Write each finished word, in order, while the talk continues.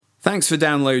Thanks for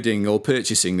downloading or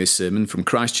purchasing this sermon from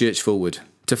Christchurch Fulwood.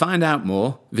 To find out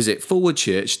more, visit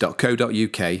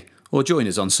fulwoodchurch.co.uk or join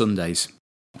us on Sundays.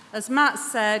 As Matt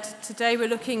said, today we're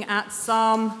looking at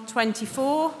Psalm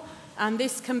 24, and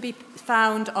this can be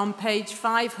found on page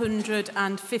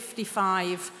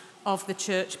 555 of the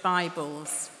Church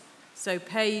Bibles. So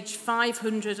page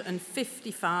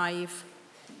 555,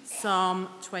 Psalm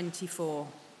 24.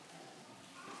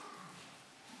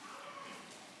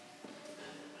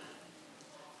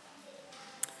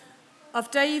 Of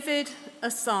David,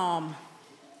 a psalm.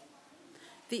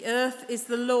 The earth is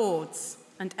the Lord's,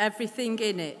 and everything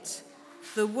in it,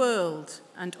 the world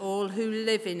and all who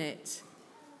live in it.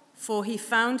 For he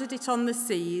founded it on the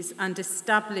seas and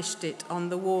established it on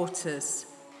the waters.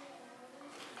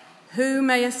 Who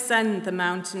may ascend the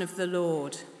mountain of the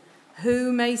Lord?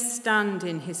 Who may stand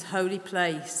in his holy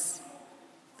place?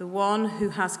 The one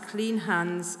who has clean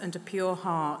hands and a pure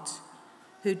heart,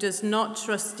 who does not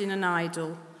trust in an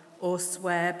idol or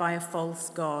swear by a false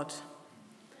god.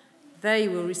 They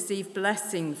will receive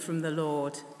blessing from the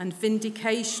Lord and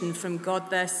vindication from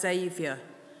God their Saviour.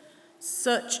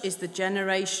 Such is the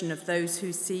generation of those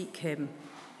who seek him,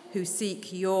 who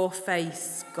seek your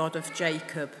face, God of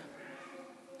Jacob.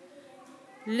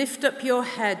 Lift up your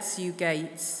heads, you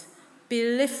gates. Be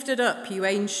lifted up, you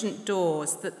ancient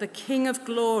doors, that the King of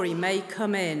glory may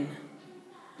come in.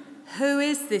 Who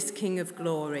is this King of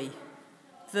glory?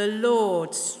 The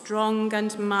Lord, strong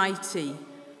and mighty,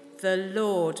 the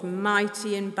Lord,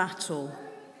 mighty in battle.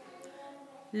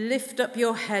 Lift up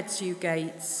your heads, you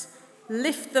gates.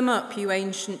 Lift them up, you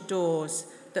ancient doors,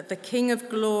 that the King of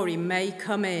glory may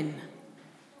come in.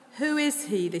 Who is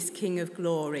he, this King of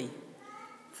glory?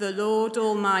 The Lord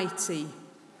Almighty.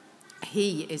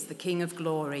 He is the King of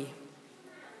glory.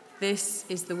 This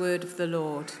is the word of the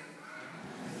Lord.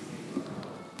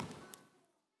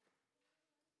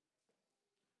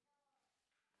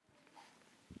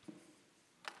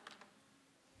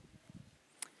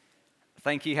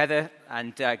 Thank you, Heather,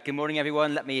 and good morning,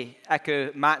 everyone. Let me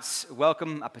echo Matt's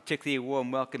welcome, a particularly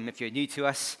warm welcome if you're new to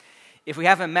us. If we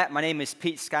haven't met, my name is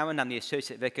Pete Scowen. I'm the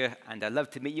Associate Vicar, and I'd love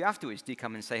to meet you afterwards. Do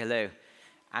come and say hello.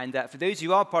 And for those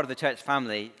who are part of the church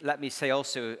family, let me say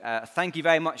also thank you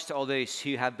very much to all those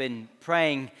who have been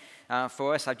praying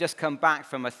for us. I've just come back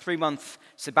from a 3-month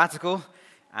sabbatical,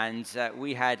 and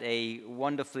we had a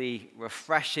wonderfully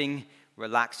refreshing,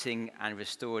 relaxing, and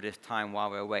restorative time while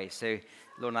we're away. So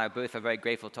Lord and I both are very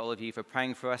grateful to all of you for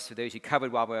praying for us, for those who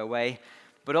covered while we're away.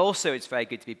 But also, it's very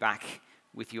good to be back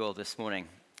with you all this morning.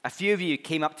 A few of you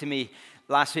came up to me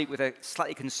last week with a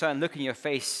slightly concerned look in your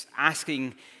face,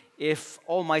 asking if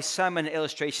all my sermon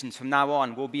illustrations from now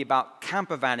on will be about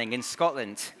camper vanning in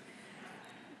Scotland.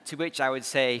 To which I would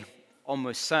say,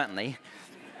 almost certainly.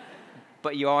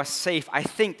 But you are safe, I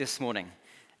think, this morning.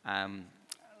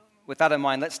 With that in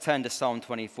mind, let's turn to Psalm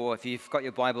 24. If you've got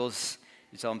your Bibles,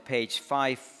 it's on page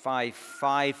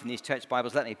 555 in these church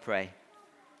Bibles. Let me pray.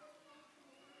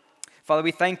 Father,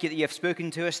 we thank you that you have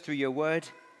spoken to us through your word.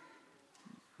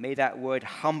 May that word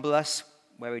humble us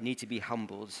where we need to be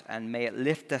humbled, and may it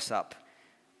lift us up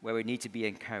where we need to be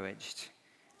encouraged.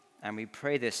 And we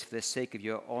pray this for the sake of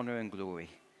your honor and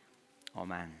glory.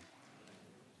 Amen.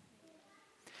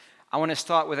 I want to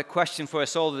start with a question for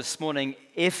us all this morning.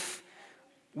 If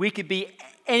we could be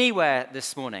anywhere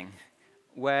this morning,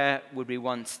 where would we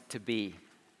want to be?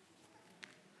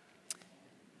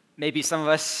 Maybe some of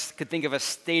us could think of a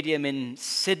stadium in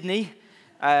Sydney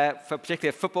for a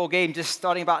particular football game just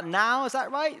starting about now. Is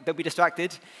that right? Don't be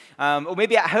distracted. Or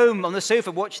maybe at home on the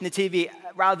sofa watching the TV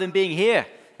rather than being here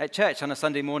at church on a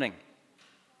Sunday morning.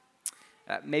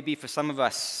 Maybe for some of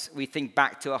us, we think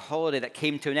back to a holiday that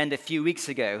came to an end a few weeks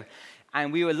ago,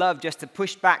 and we would love just to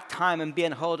push back time and be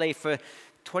on holiday for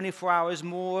 24 hours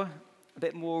more, a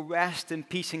bit more rest and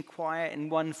peace and quiet, and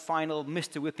one final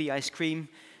Mr. Whippy ice cream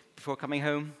before coming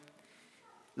home.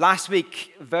 Last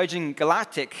week, Virgin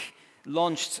Galactic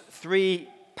launched 3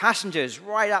 passengers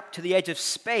right up to the edge of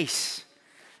space.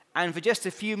 And for just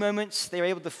a few moments, they were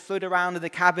able to float around in the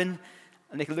cabin,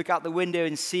 and they could look out the window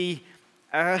and see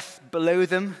Earth below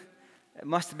them. It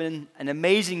must have been an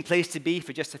amazing place to be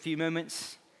for just a few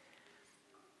moments.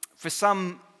 For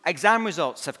some, exam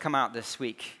results have come out this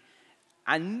week.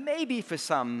 And maybe for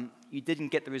some, you didn't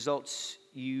get the results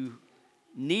you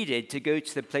needed to go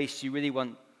to the place you really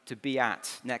want to be at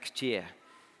next year.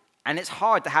 And it's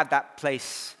hard to have that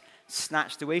place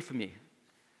snatched away from you.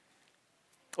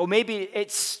 Or maybe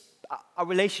it's a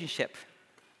relationship,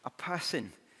 a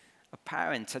person, a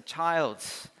parent, a child,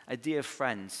 a dear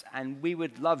friend, and we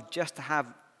would love just to have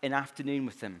an afternoon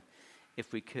with them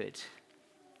if we could.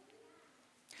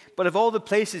 But of all the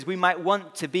places we might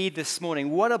want to be this morning,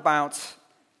 what about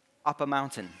up a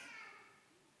mountain?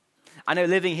 I know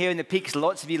living here in the peaks,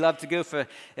 lots of you love to go for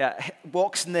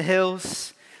walks in the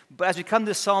hills. But as we come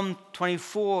to Psalm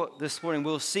 24 this morning,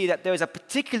 we'll see that there is a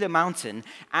particular mountain.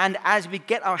 And as we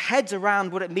get our heads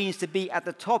around what it means to be at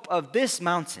the top of this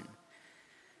mountain,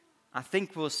 I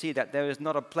think we'll see that there is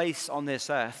not a place on this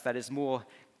earth that is more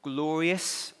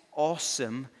glorious,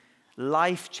 awesome,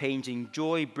 life-changing,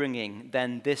 joy-bringing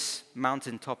than this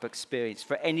mountaintop experience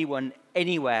for anyone,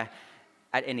 anywhere,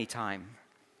 at any time.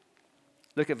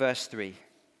 Look at verse 3.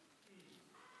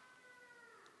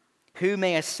 Who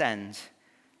may ascend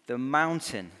the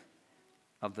mountain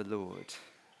of the Lord?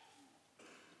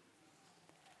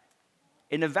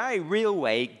 In a very real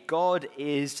way, God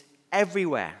is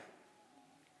everywhere.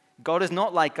 God is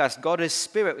not like us. God is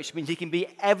spirit, which means he can be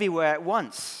everywhere at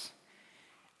once.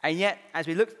 And yet, as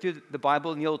we look through the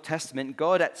Bible in the Old Testament,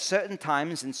 God at certain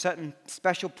times and certain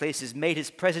special places made his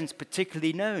presence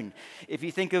particularly known. If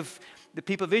you think of the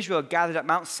people of Israel gathered at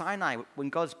Mount Sinai when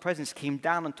God's presence came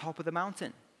down on top of the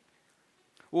mountain.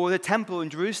 Or the temple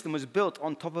in Jerusalem was built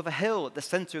on top of a hill at the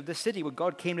center of the city where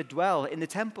God came to dwell in the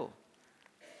temple.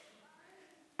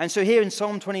 And so here in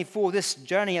Psalm 24, this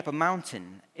journey up a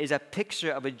mountain is a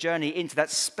picture of a journey into that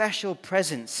special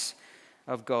presence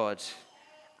of God.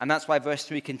 And that's why verse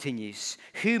 3 continues.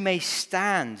 Who may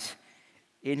stand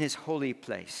in his holy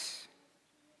place?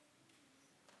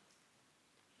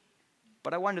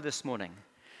 But I wonder this morning,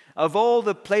 of all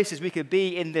the places we could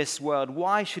be in this world,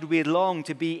 why should we long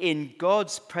to be in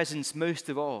God's presence most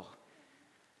of all?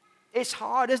 It's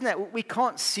hard, isn't it? We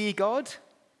can't see God.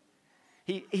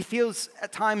 He feels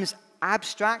at times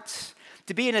abstract.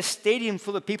 To be in a stadium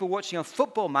full of people watching a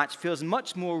football match feels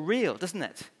much more real, doesn't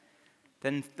it,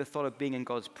 than the thought of being in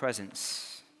God's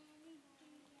presence.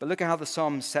 But look at how the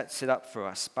psalm sets it up for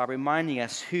us by reminding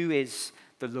us who is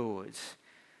the Lord.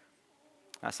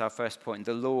 That's our first point,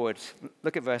 the Lord.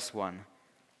 Look at verse 1.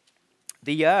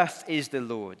 The earth is the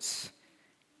Lord's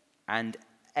and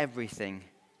everything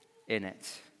in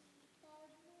it.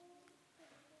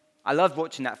 I loved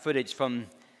watching that footage from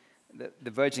the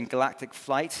Virgin Galactic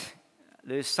flight.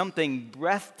 There's something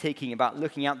breathtaking about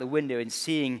looking out the window and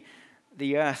seeing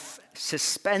the earth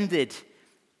suspended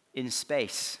in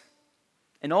space.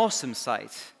 An awesome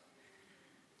sight.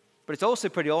 But it's also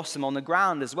pretty awesome on the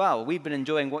ground as well. We've been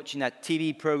enjoying watching that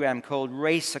TV program called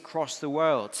Race Across the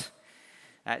World.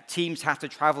 Teams have to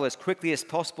travel as quickly as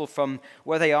possible from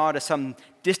where they are to some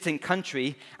distant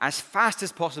country as fast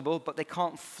as possible, but they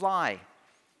can't fly.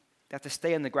 They have to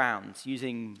stay on the ground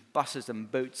using buses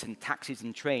and boats and taxis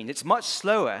and trains. It's much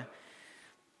slower,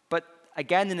 but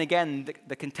again and again,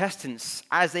 the contestants,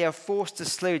 as they are forced to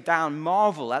slow down,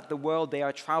 marvel at the world they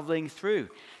are traveling through.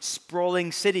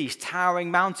 Sprawling cities,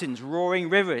 towering mountains, roaring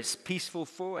rivers, peaceful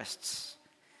forests.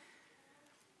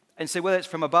 And so whether it's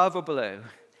from above or below,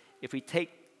 if we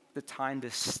take the time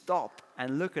to stop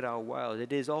and look at our world,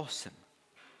 it is awesome.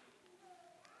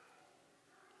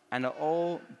 And it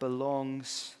all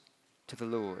belongs to the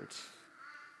Lord.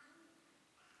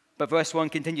 But verse 1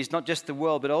 continues, not just the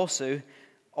world, but also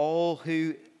all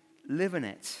who live in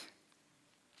it.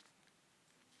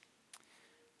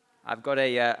 I've got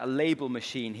a label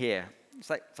machine here. It's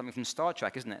like something from Star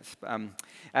Trek, isn't it?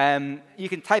 You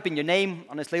can type in your name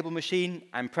on this label machine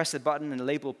and press a button and the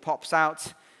label pops out.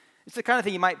 It's the kind of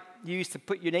thing you might use to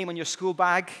put your name on your school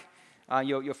bag,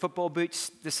 your football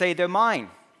boots, to say they're mine,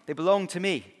 they belong to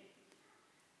me.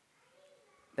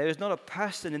 There is not a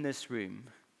person in this room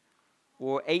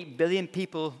or 8 billion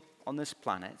people on this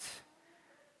planet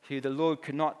who the Lord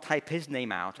could not type his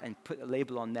name out and put a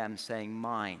label on them saying,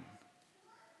 mine,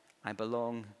 I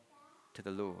belong to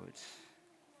the Lord.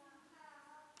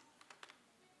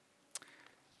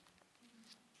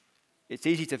 It's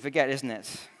easy to forget, isn't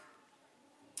it?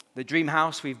 The dream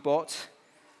house we've bought,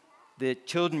 the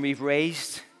children we've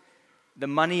raised, the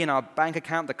money in our bank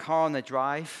account, the car on the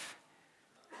drive,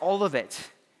 all of it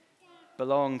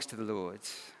belongs to the Lord.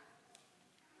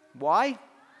 Why?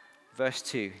 Verse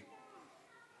 2.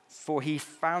 For he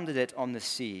founded it on the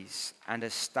seas and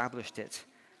established it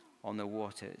on the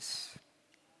waters.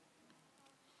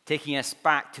 Taking us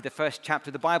back to the first chapter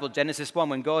of the Bible, Genesis 1,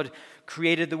 when God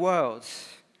created the world,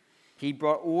 he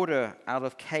brought order out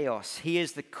of chaos. He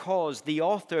is the cause, the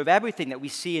author of everything that we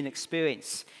see and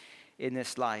experience in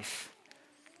this life.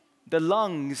 The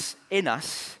lungs in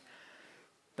us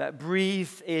that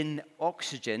breathe in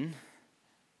oxygen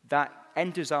that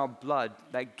enters our blood,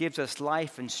 that gives us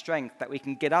life and strength, that we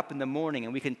can get up in the morning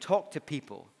and we can talk to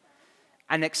people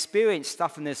and experience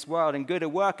stuff in this world and go to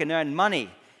work and earn money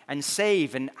and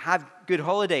save and have good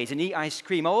holidays and eat ice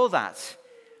cream, all that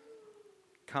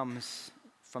comes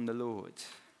from the Lord.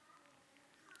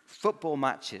 Football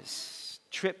matches,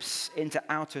 trips into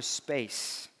outer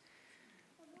space,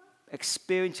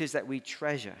 experiences that we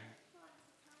treasure.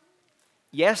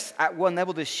 Yes, at one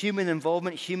level, there's human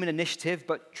involvement, human initiative,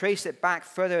 but trace it back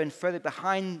further and further.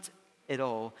 Behind it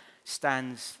all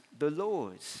stands the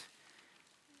Lord,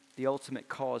 the ultimate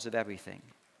cause of everything.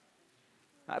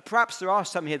 Perhaps there are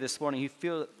some here this morning who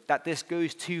feel that this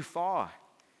goes too far,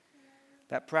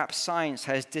 that perhaps science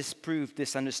has disproved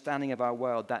this understanding of our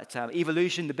world, that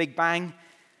evolution, the Big Bang,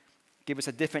 give us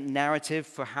a different narrative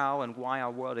for how and why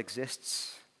our world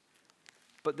exists.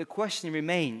 But the question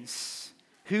remains,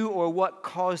 who or what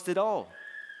caused it all?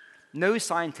 No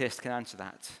scientist can answer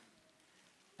that.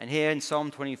 And here in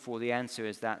Psalm 24, the answer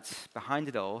is that behind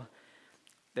it all,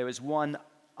 there is one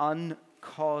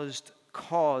uncaused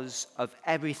cause of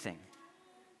everything.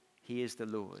 He is the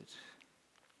Lord.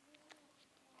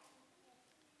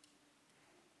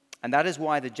 And that is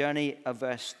why the journey of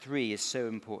verse 3 is so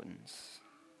important.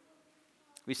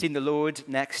 We've seen the Lord,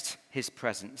 next, his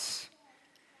presence.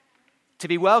 To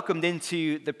be welcomed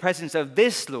into the presence of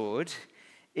this Lord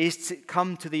is to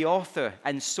come to the author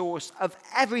and source of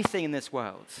everything in this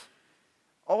world,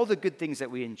 all the good things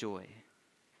that we enjoy.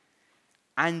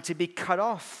 And to be cut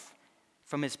off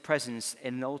from his presence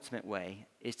in an ultimate way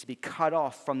is to be cut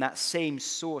off from that same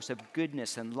source of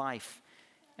goodness and life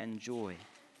and joy.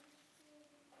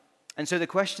 And so the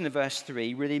question of verse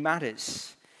 3 really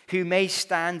matters. Who may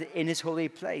stand in his holy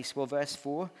place? Well, verse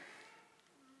 4,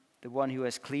 the one who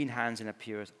has clean hands and a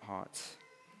pure heart.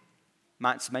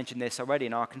 Matt's mentioned this already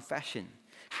in our confession.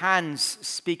 Hands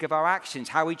speak of our actions,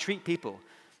 how we treat people,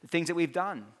 the things that we've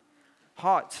done.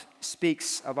 Heart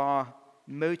speaks of our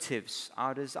motives,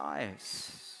 our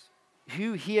desires.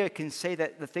 Who here can say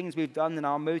that the things we've done and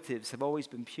our motives have always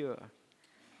been pure?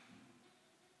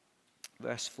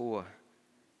 Verse 4,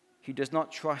 who does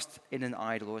not trust in an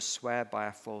idol or swear by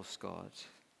a false god.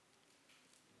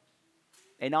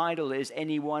 An idol is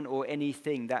anyone or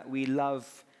anything that we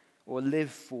love or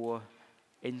live for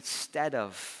instead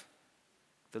of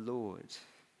the Lord.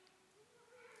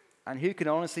 And who can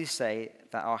honestly say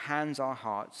that our hands, our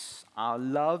hearts, our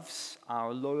loves,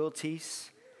 our loyalties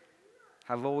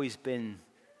have always been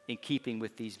in keeping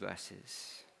with these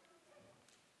verses?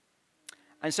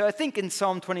 And so I think in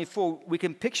Psalm 24, we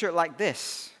can picture it like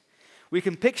this. We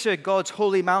can picture God's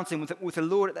holy mountain with the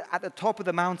Lord at the top of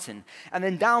the mountain. And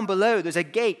then down below, there's a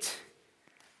gate.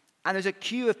 And there's a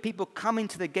queue of people coming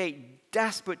to the gate,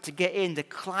 desperate to get in, to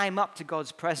climb up to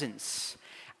God's presence.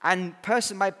 And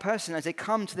person by person, as they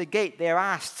come to the gate, they're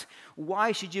asked,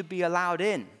 why should you be allowed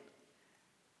in?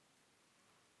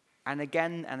 And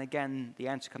again, the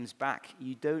answer comes back.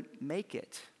 You don't make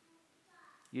it.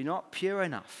 You're not pure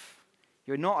enough.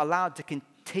 You're not allowed to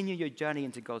continue your journey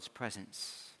into God's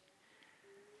presence.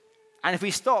 And if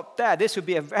we stop there, this would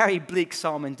be a very bleak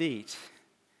psalm indeed.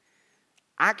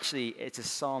 Actually, it's a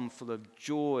psalm full of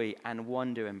joy and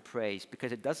wonder and praise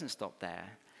because it doesn't stop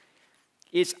there.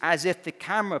 It's as if the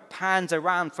camera pans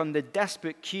around from the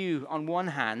desperate queue on one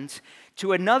hand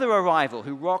to another arrival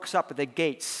who rocks up at the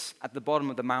gates at the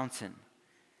bottom of the mountain.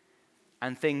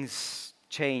 And things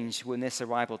change when this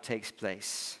arrival takes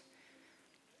place.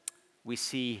 We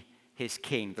see his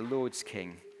king, the Lord's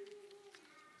king.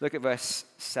 Look at verse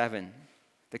 7.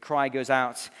 The cry goes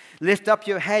out, lift up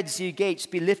your heads, you gates,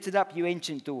 be lifted up, you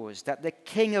ancient doors, that the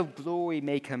King of glory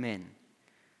may come in.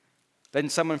 Then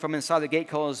someone from inside the gate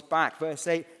calls back, verse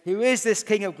 8, who is this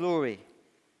King of glory?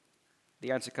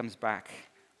 The answer comes back,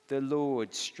 the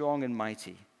Lord strong and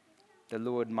mighty, the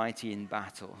Lord mighty in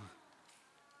battle.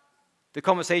 The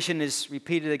conversation is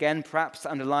repeated again, perhaps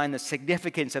to underline the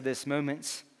significance of this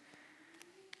moment.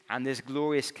 And this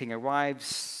glorious king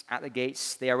arrives at the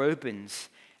gates, they are opened,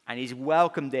 and he's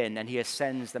welcomed in, and he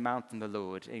ascends the mountain of the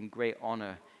Lord in great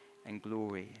honor and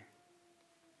glory.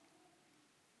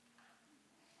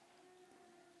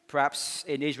 Perhaps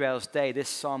in Israel's day, this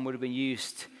psalm would have been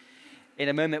used in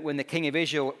a moment when the king of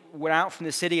Israel went out from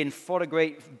the city and fought a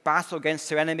great battle against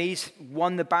their enemies,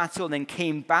 won the battle, and then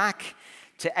came back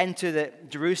to enter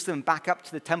Jerusalem, back up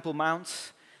to the Temple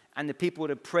Mount, and the people would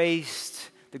have praised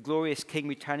the glorious king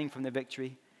returning from the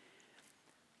victory.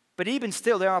 But even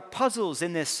still, there are puzzles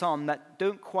in this psalm that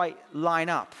don't quite line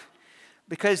up.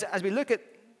 Because as we look at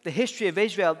the history of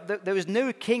Israel, there is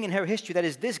no king in her history that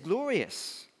is this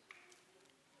glorious.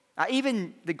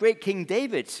 Even the great King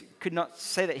David could not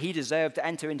say that he deserved to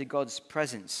enter into God's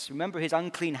presence. Remember his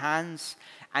unclean hands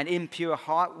and impure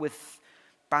heart with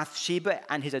Bathsheba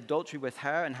and his adultery with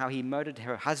her and how he murdered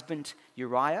her husband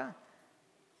Uriah?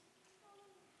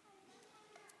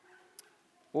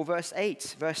 Or verse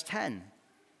 8, verse 10.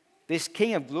 This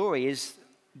King of glory is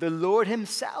the Lord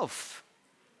himself,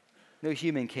 no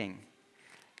human king.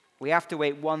 We have to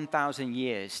wait 1,000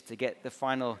 years to get the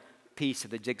final piece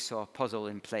of the jigsaw puzzle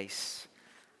in place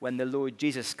when the Lord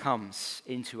Jesus comes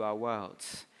into our world.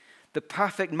 The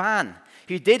perfect man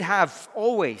who did have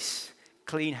always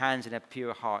clean hands and a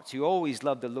pure heart, who always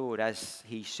loved the Lord as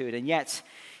he should, and yet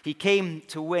he came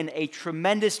to win a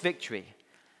tremendous victory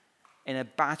in a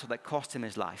battle that cost him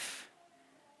his life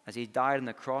as he died on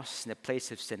the cross in the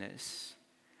place of sinners,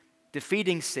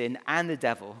 defeating sin and the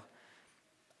devil,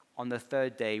 on the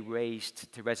third day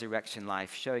raised to resurrection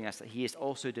life, showing us that he has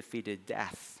also defeated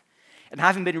death. And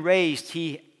having been raised,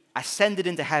 he ascended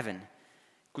into heaven,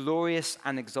 glorious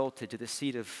and exalted to the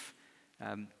seat of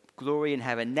glory in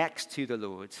heaven next to the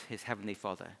Lord, his heavenly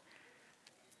Father.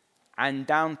 And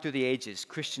down through the ages,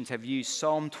 Christians have used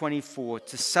Psalm 24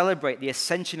 to celebrate the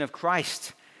ascension of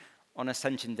Christ on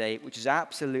Ascension Day, which is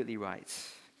absolutely right.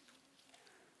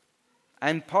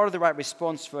 And part of the right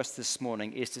response for us this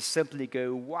morning is to simply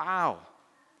go, wow,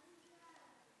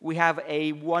 we have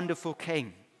a wonderful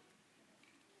King.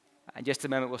 In just a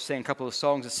moment, we'll sing a couple of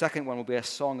songs. The second one will be a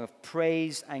song of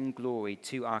praise and glory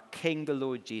to our King, the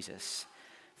Lord Jesus,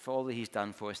 for all that he's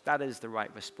done for us. That is the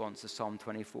right response to Psalm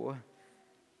 24.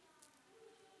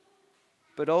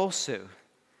 But also,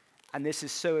 and this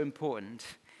is so important,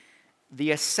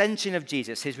 the ascension of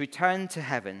Jesus, his return to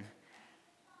heaven,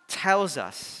 tells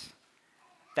us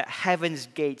that heaven's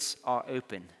gates are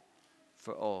open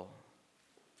for all.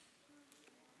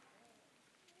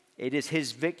 It is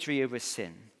his victory over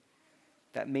sin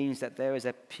that means that there is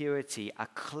a purity, a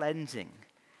cleansing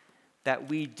that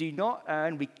we do not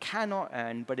earn, we cannot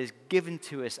earn, but is given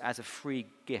to us as a free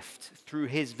gift through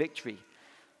his victory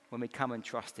when we come and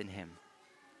trust in him.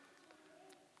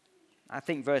 I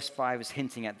think verse 5 is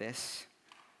hinting at this.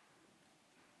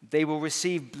 They will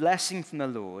receive blessing from the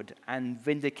Lord and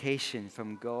vindication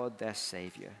from God their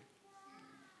Savior.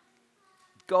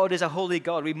 God is a holy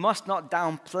God. We must not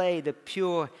downplay the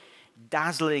pure,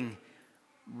 dazzling,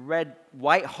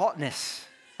 white hotness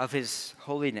of his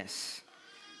holiness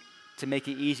to make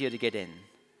it easier to get in.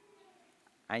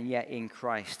 And yet in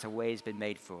Christ, a way has been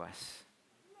made for us.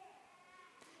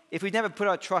 If we've never put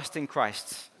our trust in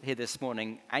Christ here this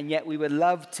morning, and yet we would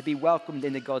love to be welcomed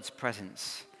into God's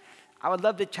presence, I would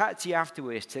love to chat to you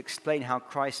afterwards to explain how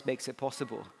Christ makes it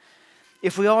possible.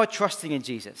 If we are trusting in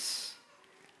Jesus,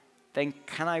 then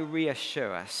can I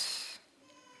reassure us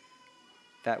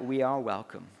that we are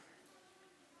welcome,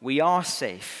 we are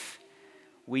safe,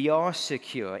 we are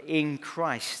secure in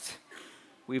Christ.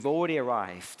 We've already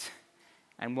arrived,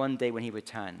 and one day when he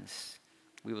returns,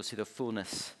 we will see the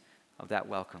fullness of that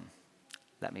welcome.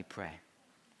 Let me pray.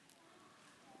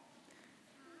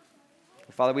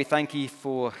 Father, we thank you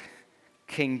for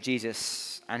King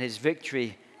Jesus and his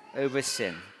victory over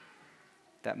sin.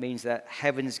 That means that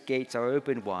heaven's gates are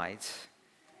open wide.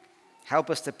 Help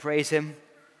us to praise him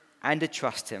and to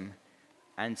trust him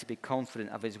and to be confident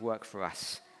of his work for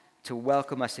us, to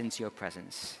welcome us into your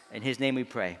presence. In his name we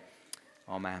pray.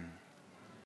 Amen.